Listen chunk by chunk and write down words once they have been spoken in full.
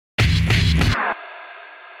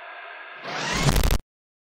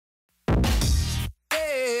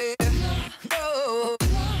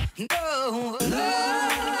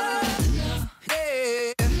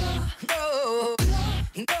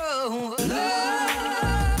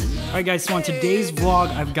Alright guys, so on today's vlog,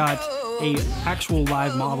 I've got a actual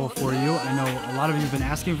live model for you. I know a lot of you have been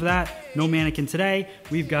asking for that. No mannequin today.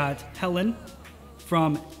 We've got Helen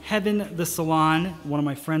from Heaven the Salon, one of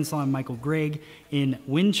my friends, Salon Michael Gregg, in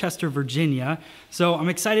Winchester, Virginia. So I'm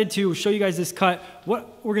excited to show you guys this cut.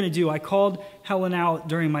 What we're gonna do, I called Helen out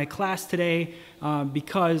during my class today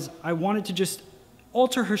because I wanted to just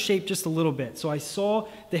alter her shape just a little bit. So I saw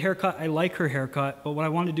the haircut, I like her haircut, but what I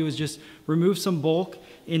want to do is just remove some bulk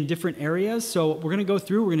in different areas. So we're gonna go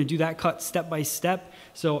through, we're gonna do that cut step by step.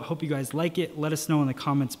 So I hope you guys like it. Let us know in the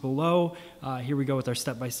comments below. Here we go with our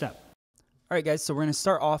step by step. All right guys, so we're gonna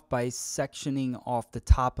start off by sectioning off the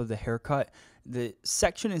top of the haircut. The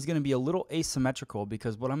section is gonna be a little asymmetrical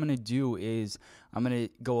because what I'm gonna do is I'm gonna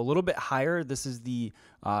go a little bit higher. This is the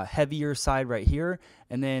heavier side right here,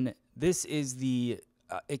 and then this is the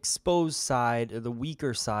exposed side, the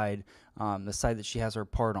weaker side, the side that she has her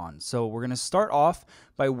part on. So we're gonna start off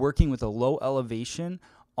by working with a low elevation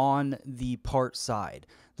on the part side.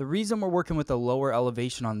 The reason we're working with a lower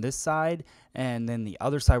elevation on this side and then the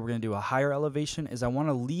other side we're going to do a higher elevation is I want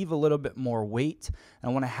to leave a little bit more weight. I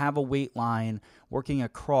want to have a weight line working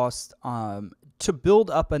across to build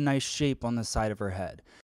up a nice shape on the side of her head.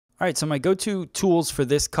 All right, so my go-to tools for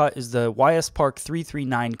this cut is the YS Park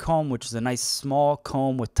 339 comb, which is a nice small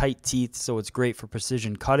comb with tight teeth, so it's great for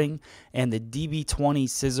precision cutting, and the DB20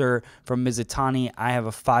 scissor from Mizutani. I have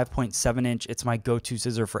a 5.7 inch. It's my go-to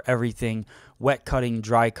scissor for everything, wet cutting,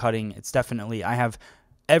 dry cutting. It's definitely, I have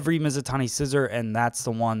every Mizutani scissor, and that's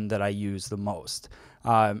the one that I use the most.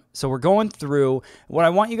 So we're going through. What I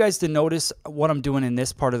want you guys to notice, what I'm doing in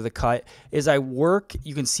this part of the cut, is I work,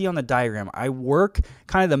 you can see on the diagram, I work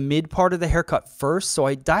kind of the mid part of the haircut first. So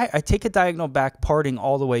I take a diagonal back parting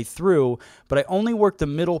all the way through, but I only work the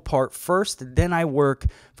middle part first, then I work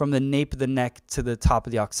from the nape of the neck to the top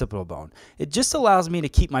of the occipital bone. It just allows me to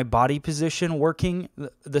keep my body position working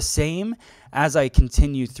the same as I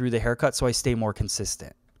continue through the haircut so I stay more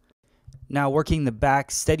consistent. Now working the back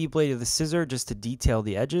steady blade of the scissor just to detail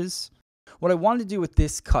the edges. What I wanted to do with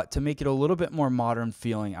this cut to make it a little bit more modern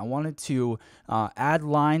feeling, I wanted to add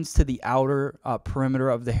lines to the outer perimeter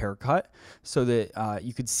of the haircut so that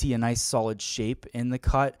you could see a nice solid shape in the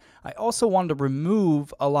cut. I also wanted to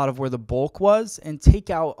remove a lot of where the bulk was and take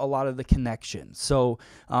out a lot of the connection. So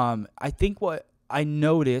I think what I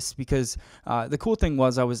noticed, because the cool thing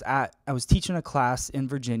was I was teaching a class in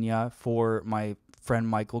Virginia for my friend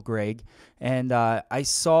Michael Gregg, and I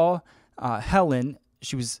saw Helen.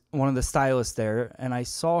 She was one of the stylists there, and I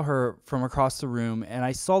saw her from across the room, and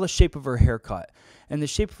I saw the shape of her haircut. And the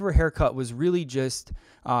shape of her haircut was really just,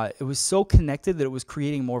 it was so connected that it was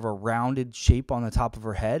creating more of a rounded shape on the top of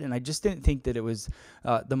her head, and I just didn't think that it was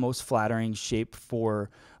the most flattering shape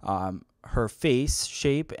for her face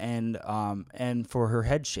shape and for her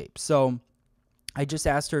head shape. So I just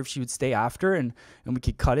asked her if she would stay after and we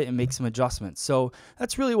could cut it and make some adjustments. So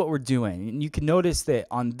that's really what we're doing. And you can notice that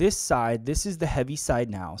on this side, this is the heavy side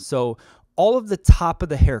now. So all of the top of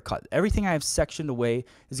the haircut, everything I have sectioned away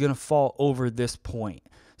is going to fall over this point.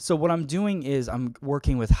 So what I'm doing is I'm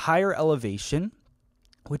working with higher elevation,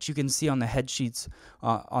 which you can see on the head sheets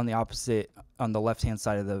on the left-hand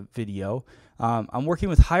side of the video. I'm working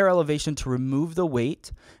with higher elevation to remove the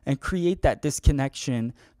weight and create that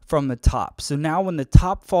disconnection from the top. So now when the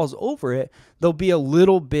top falls over it, there'll be a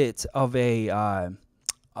little bit of a kind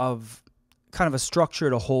of a structure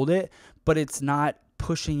to hold it, but it's not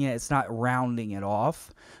pushing it, it's not rounding it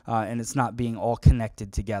off, and it's not being all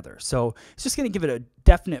connected together. So it's just going to give it a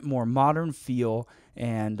definite more modern feel,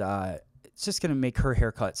 and it's just going to make her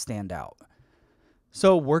haircut stand out.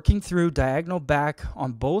 So working through diagonal back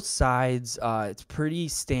on both sides, it's pretty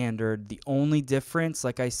standard. The only difference,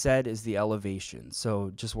 like I said, is the elevation. So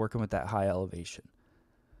just working with that high elevation.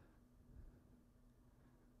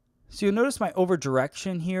 So you'll notice my over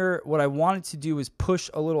direction here. What I wanted to do is push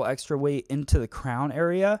a little extra weight into the crown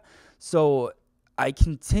area. So I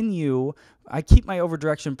keep my over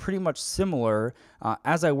direction pretty much similar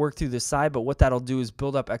as I work through the side, but what that'll do is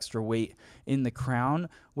build up extra weight in the crown,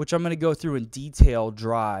 which I'm going to go through in detail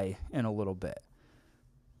dry in a little bit.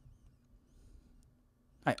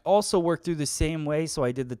 I also worked through the same way, so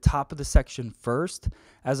I did the top of the section first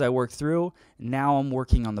as I worked through. Now I'm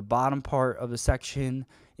working on the bottom part of the section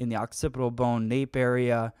in the occipital bone nape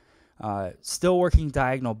area, still working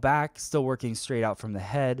diagonal back, still working straight out from the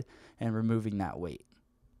head and removing that weight.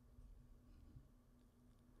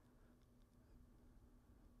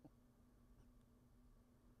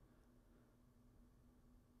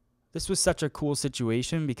 This was such a cool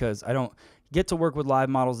situation because I don't get to work with live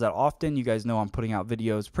models that often. You guys know I'm putting out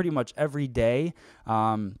videos pretty much every day.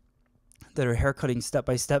 that are haircutting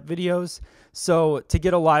step-by-step videos. So to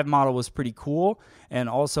get a live model was pretty cool. And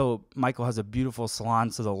also Michael has a beautiful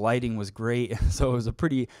salon, so the lighting was great. So it was a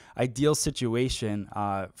pretty ideal situation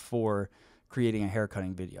for creating a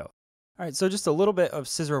haircutting video. All right, so just a little bit of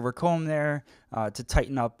scissor over comb there to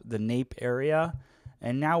tighten up the nape area.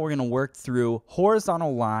 And now we're gonna work through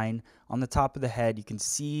horizontal line on the top of the head. You can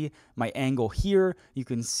see my angle here. You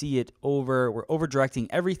can see it we're over directing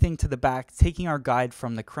everything to the back, taking our guide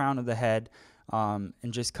from the crown of the head and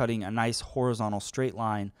just cutting a nice horizontal straight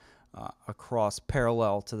line across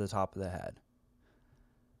parallel to the top of the head.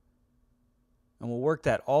 And we'll work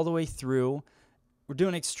that all the way through. We're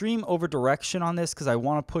doing extreme over direction on this because I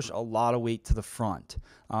want to push a lot of weight to the front.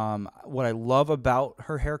 What I love about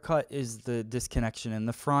her haircut is the disconnection in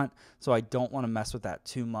the front, so I don't want to mess with that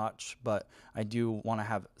too much, but I do want to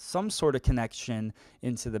have some sort of connection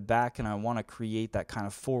into the back, and I want to create that kind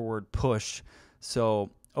of forward push.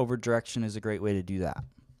 So over direction is a great way to do that.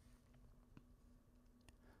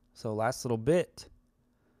 So last little bit,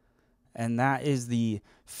 and that is the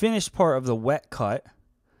finished part of the wet cut.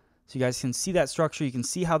 So you guys can see that structure. You can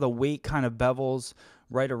see how the weight kind of bevels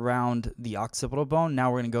right around the occipital bone. Now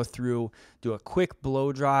we're going to go through, do a quick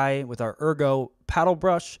blow dry with our Ergo paddle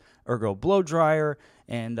brush, Ergo blow dryer,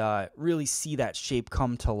 and really see that shape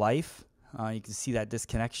come to life. You can see that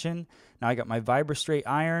disconnection. Now I got my VibraStraight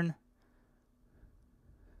iron.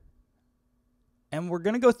 And we're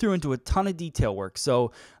going to go through and do a ton of detail work.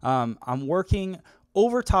 So I'm working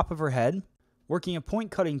over top of her head, working a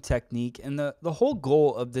point cutting technique, and the whole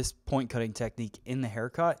goal of this point cutting technique in the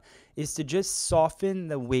haircut is to just soften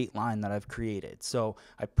the weight line that I've created. So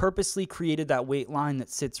I purposely created that weight line that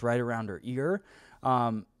sits right around her ear,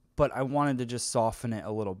 but I wanted to just soften it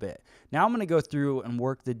a little bit. Now I'm going to go through and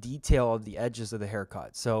work the detail of the edges of the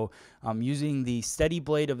haircut. So I'm using the steady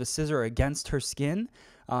blade of the scissor against her skin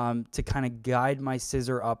to kind of guide my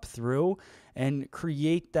scissor up through and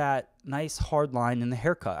create that nice hard line in the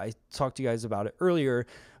haircut. I talked to you guys about it earlier.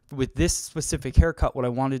 With this specific haircut, what I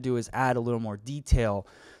want to do is add a little more detail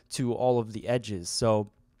to all of the edges.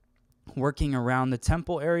 So working around the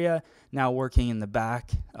temple area, now working in the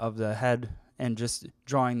back of the head and just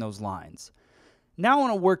drawing those lines. Now I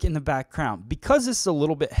want to work in the back crown. Because this is a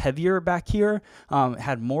little bit heavier back here,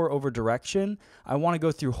 had more over direction, I want to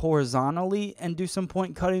go through horizontally and do some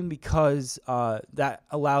point cutting because that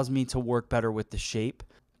allows me to work better with the shape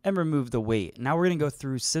and remove the weight. Now we're going to go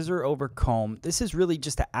through scissor over comb. This is really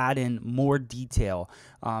just to add in more detail.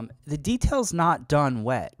 The detail's not done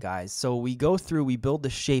wet, guys. So we go through, we build the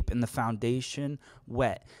shape and the foundation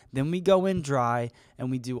wet. Then we go in dry and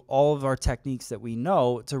we do all of our techniques that we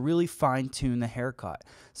know to really fine tune the haircut.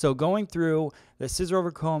 So going through the scissor over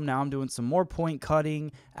comb, now I'm doing some more point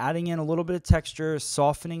cutting, adding in a little bit of texture,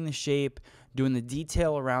 softening the shape, doing the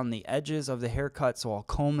detail around the edges of the haircut. So I'll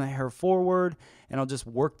comb the hair forward and I'll just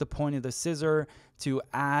work the point of the scissor to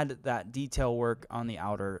add that detail work on the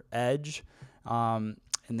outer edge.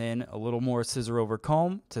 And then a little more scissor over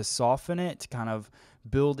comb to soften it, to kind of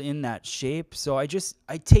build in that shape. So I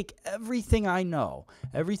take everything I know,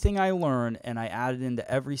 everything I learn, and I add it into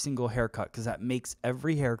every single haircut because that makes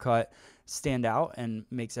every haircut stand out and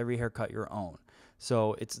makes every haircut your own.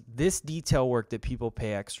 So it's this detail work that people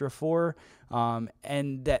pay extra for,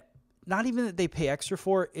 and that not even that they pay extra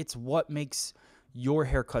for, it's what makes your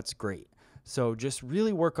haircuts great. So just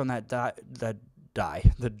really work on that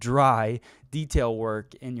the dry detail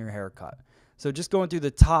work in your haircut. So just going through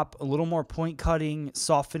the top, a little more point cutting,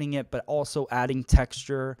 softening it, but also adding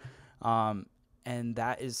texture, and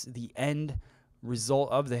that is the end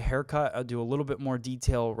result of the haircut. I'll do a little bit more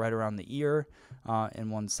detail right around the ear in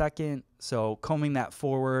 1 second. So combing that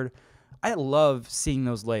forward. I love seeing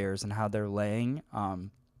those layers and how they're laying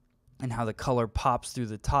and how the color pops through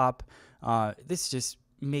the top. This just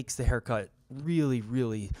makes the haircut really,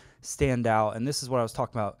 really stand out. And this is what I was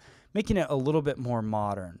talking about, making it a little bit more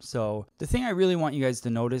modern. So the thing I really want you guys to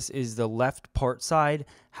notice is the left part side,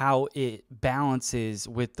 how it balances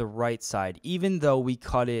with the right side, even though we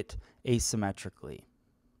cut it asymmetrically.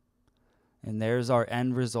 And there's our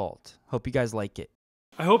end result. Hope you guys like it.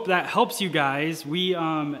 I hope that helps you guys.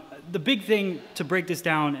 The big thing to break this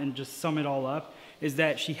down and just sum it all up is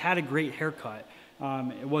that she had a great haircut.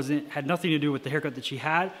 It had nothing to do with the haircut that she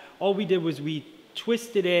had. All we did was we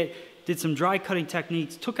twisted it, did some dry cutting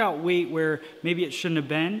techniques, took out weight where maybe it shouldn't have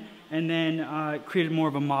been, and then created more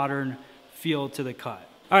of a modern feel to the cut.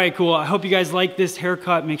 All right, cool. I hope you guys like this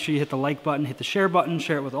haircut. Make sure you hit the like button, hit the share button,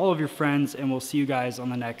 share it with all of your friends, and we'll see you guys on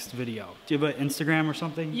the next video. Do you have an Instagram or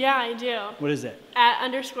something? Yeah, I do. What is it?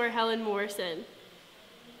 @_Helen Morrison.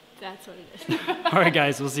 That's what it is. All right,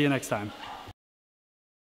 guys. We'll see you next time.